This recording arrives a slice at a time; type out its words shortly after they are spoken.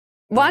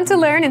Want to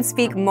learn and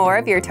speak more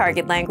of your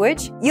target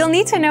language? You'll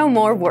need to know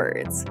more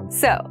words.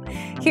 So,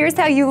 here's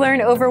how you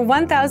learn over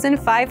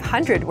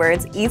 1,500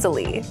 words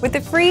easily with a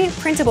free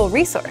printable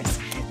resource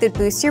that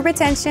boosts your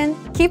retention,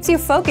 keeps you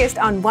focused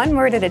on one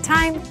word at a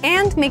time,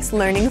 and makes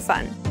learning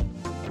fun.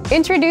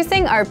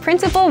 Introducing our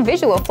printable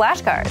visual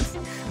flashcards.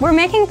 We're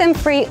making them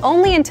free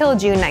only until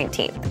June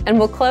 19th, and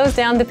we'll close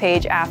down the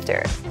page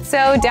after.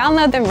 So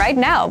download them right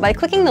now by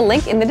clicking the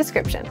link in the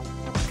description.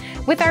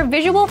 With our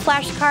visual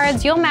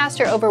flashcards, you'll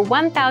master over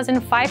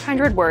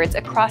 1,500 words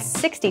across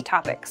 60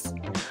 topics.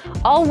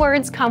 All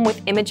words come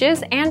with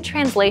images and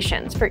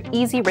translations for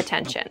easy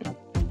retention.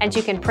 And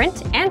you can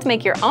print and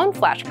make your own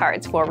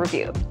flashcards for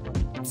review.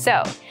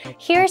 So,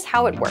 here's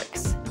how it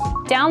works.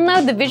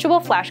 Download the visual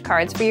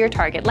flashcards for your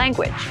target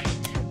language.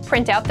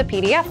 Print out the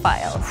PDF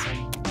files.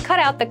 Cut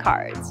out the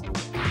cards.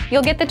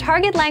 You'll get the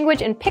target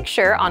language and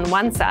picture on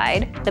one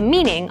side, the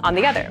meaning on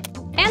the other,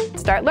 and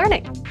start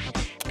learning.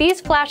 These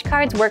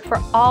flashcards work for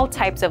all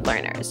types of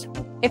learners.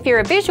 If you're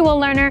a visual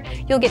learner,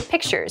 you'll get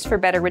pictures for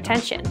better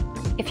retention.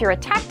 If you're a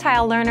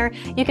tactile learner,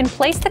 you can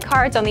place the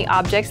cards on the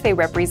objects they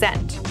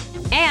represent.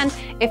 And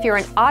if you're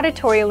an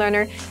auditory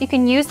learner, you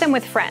can use them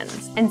with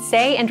friends and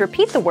say and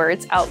repeat the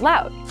words out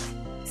loud.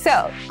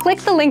 So, click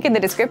the link in the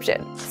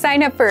description,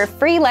 sign up for a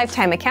free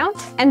lifetime account,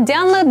 and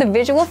download the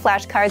visual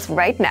flashcards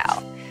right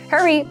now.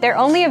 Hurry, they're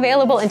only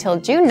available until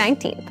June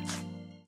 19th.